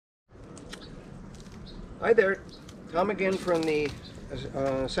Hi there, Tom again from the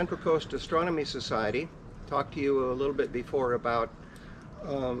Central Coast Astronomy Society. Talked to you a little bit before about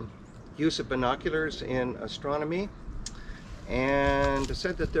use of binoculars in astronomy, and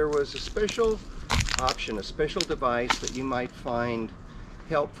said that there was a special option, a special device that you might find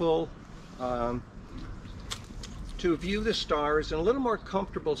helpful to view the stars in a little more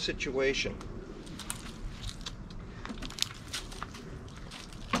comfortable situation.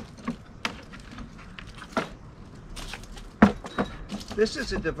 This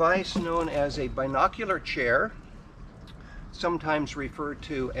is a device known as a binocular chair, sometimes referred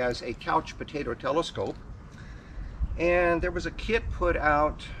to as a couch potato telescope. And there was a kit put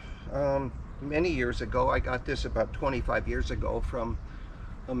out many years ago. I got this about 25 years ago from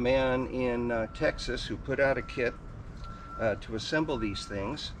a man in Texas who put out a kit to assemble these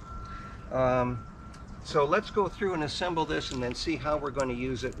things. So let's go through and assemble this and then see how we're going to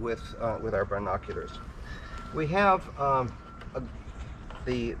use it with our binoculars. We have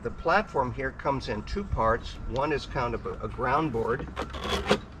the platform here comes in two parts. One is kind of a ground board.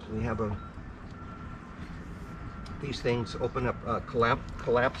 We have these things open up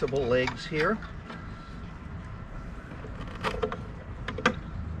collapsible legs here.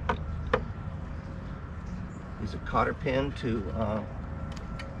 Use a cotter pin to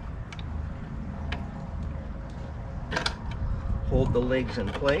hold the legs in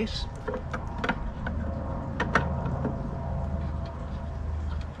place.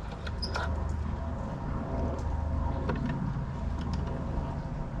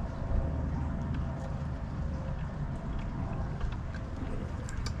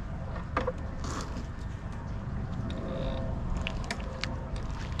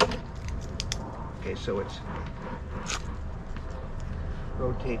 Okay, so it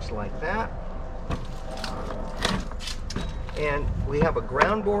rotates like that. And we have a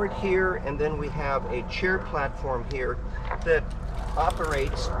ground board here, and then we have a chair platform here that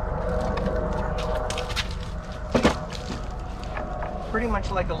operates pretty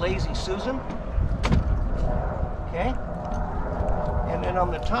much like a Lazy Susan. Okay? And then on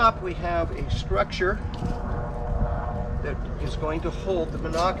the top we have a structure that is going to hold the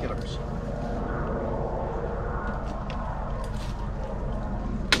binoculars.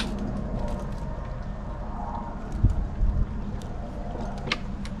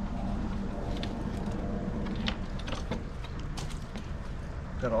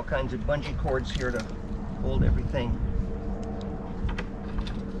 Got all kinds of bungee cords here to hold everything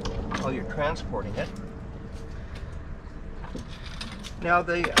while you're transporting it. Now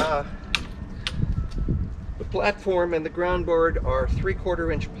the platform and the ground board are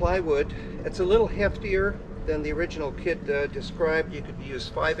 3/4 inch plywood. It's a little heftier than the original kit described. You could use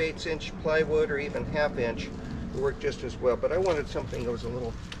 5/8 inch plywood or even 1/2 inch. It work just as well, but I wanted something that was a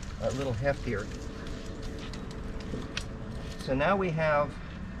little heftier. So now we have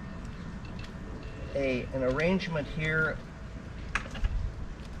an arrangement here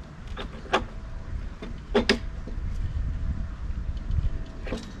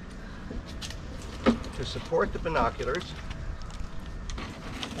to support the binoculars.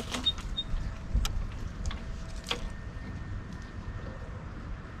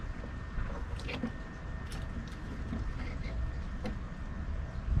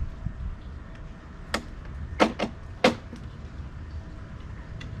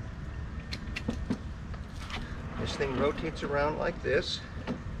 This thing rotates around like this,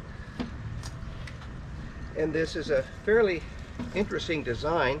 and this is a fairly interesting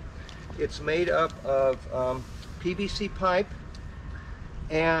design. It's made up of PVC pipe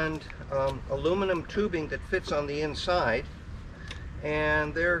and aluminum tubing that fits on the inside,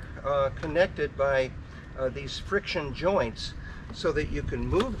 and they're connected by these friction joints so that you can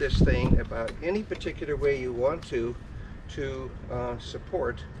move this thing about any particular way you want to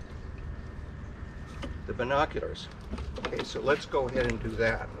support the binoculars. Okay, so let's go ahead and do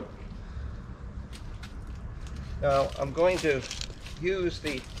that. Now I'm going to use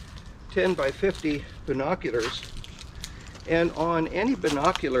the 10 by 50 binoculars, and on any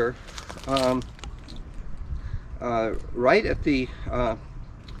binocular right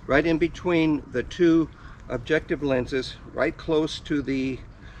in between the two objective lenses, right close to the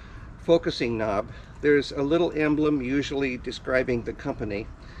focusing knob, there's a little emblem usually describing the company,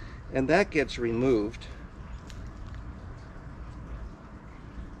 and that gets removed.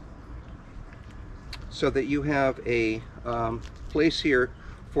 So that you have a place here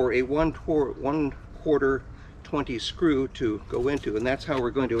for a 1/4 20 screw to go into, and that's how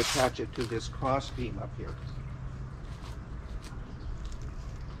we're going to attach it to this cross beam up here.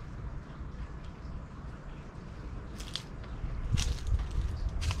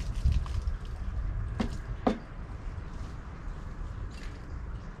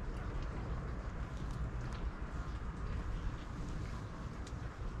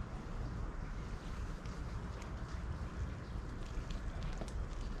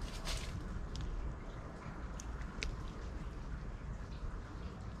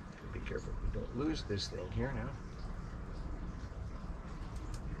 careful we don't lose this thing here now.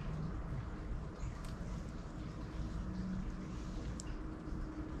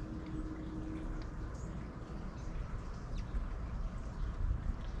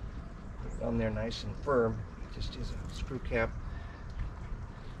 Put it on there nice and firm. Just use a screw cap.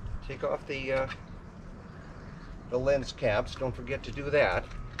 Take off the lens caps. Don't forget to do that.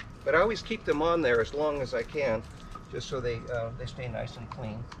 But I always keep them on there as long as I can, just so they stay nice and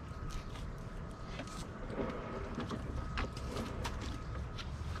clean.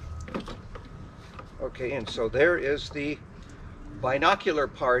 Okay, and so there is the binocular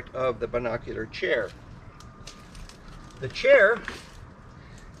part of the binocular chair. The chair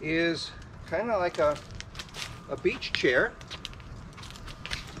is kind of like a beach chair.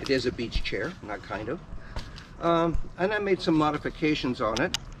 It is a beach chair, not kind of. And I made some modifications on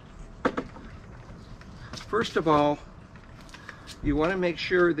it. First of all, you want to make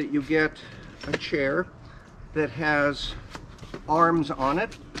sure that you get a chair that has arms on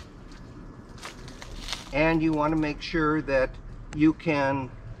it, and you want to make sure that you can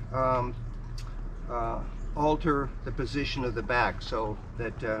alter the position of the back so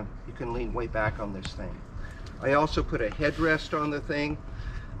that you can lean way back on this thing. I also put a headrest on the thing,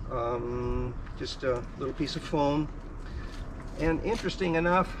 just a little piece of foam. And interesting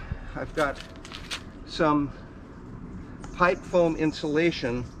enough, I've got some pipe foam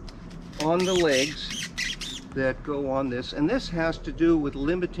insulation on the legs that go on this, and this has to do with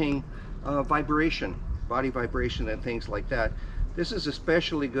limiting vibration, body vibration and things like that. This is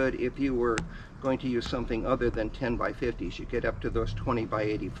especially good if you were going to use something other than 10 by 50s. You get up to those 20 by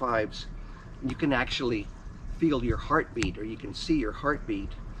 85s, and you can actually feel your heartbeat, or you can see your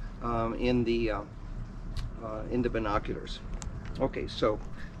heartbeat in the binoculars. Okay, so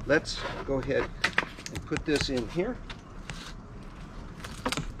let's go ahead and put this in here.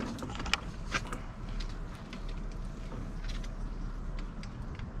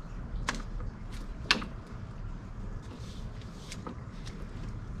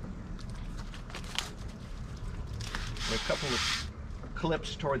 A couple of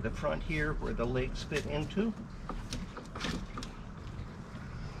clips toward the front here where the legs fit into.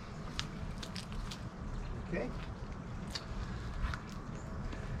 Okay.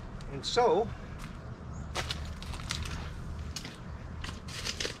 And so,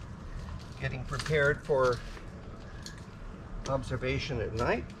 getting prepared for observation at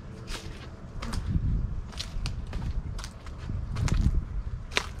night.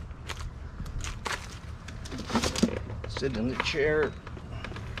 Sit in the chair,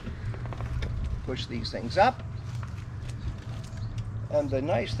 push these things up. And the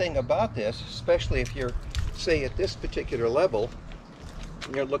nice thing about this, especially if you're, say, at this particular level,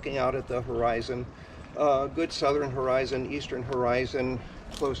 and you're looking out at the horizon, good southern horizon, eastern horizon,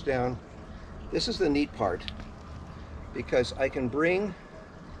 close down, this is the neat part, because I can bring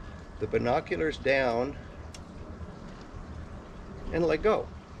the binoculars down and let go.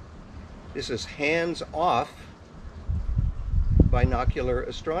 This is hands-off binocular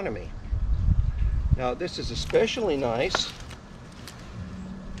astronomy. Now this is especially nice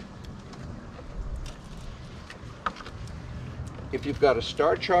if you've got a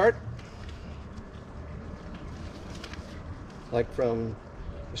star chart, like from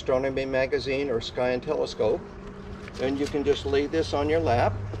Astronomy Magazine or Sky and Telescope, and you can just lay this on your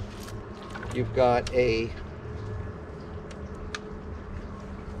lap. You've got a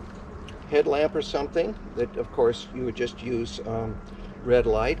headlamp or something that, of course, you would just use red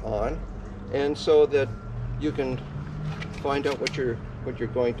light on, and so that you can find out what you're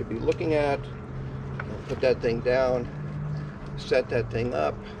going to be looking at. Put that thing down, set that thing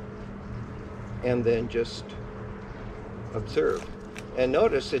up, and then just observe. And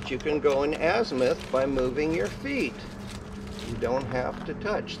notice that you can go in azimuth by moving your feet. You don't have to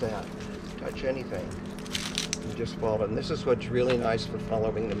touch anything. You just follow. And this is what's really nice for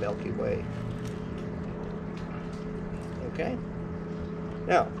following the Milky Way. Okay?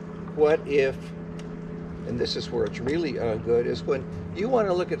 Now, what if, and this is where it's really good, is when you want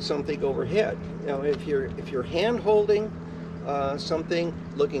to look at something overhead. Now, if you're hand holding something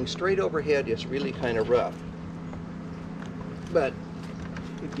looking straight overhead, it's really kind of rough. But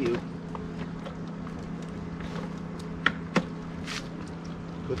if you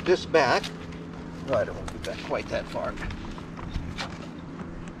put this back, no, I don't want to put that quite that far.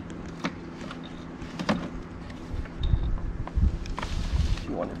 If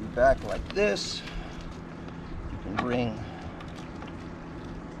you want to be back like this, you can bring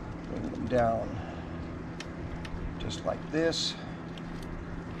them down just like this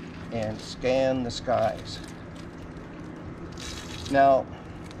and scan the skies. Now,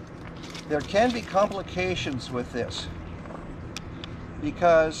 There can be complications with this,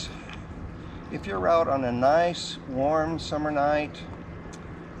 because if you're out on a nice warm summer night,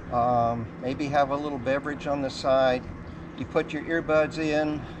 maybe have a little beverage on the side, you put your earbuds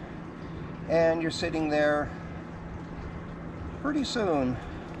in and you're sitting there, pretty soon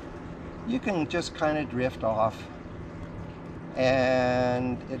you can just kind of drift off.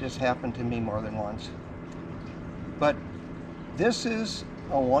 And it has happened to me more than once. But this is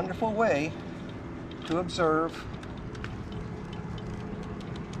a wonderful way to observe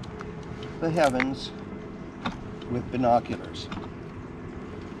the heavens with binoculars.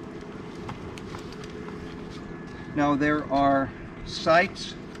 Now, there are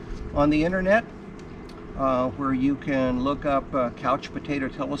sites on the internet where you can look up couch potato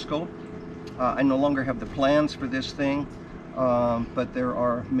telescope. I no longer have the plans for this thing, but there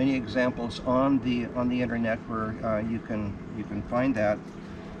are many examples on the internet where you can find that.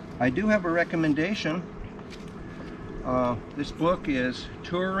 I do have a recommendation. This book is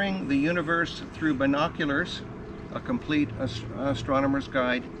Touring the Universe Through Binoculars, a complete astronomer's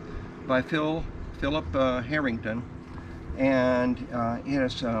guide by Philip Harrington, and it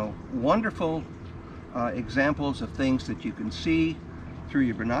has wonderful examples of things that you can see through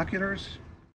your binoculars.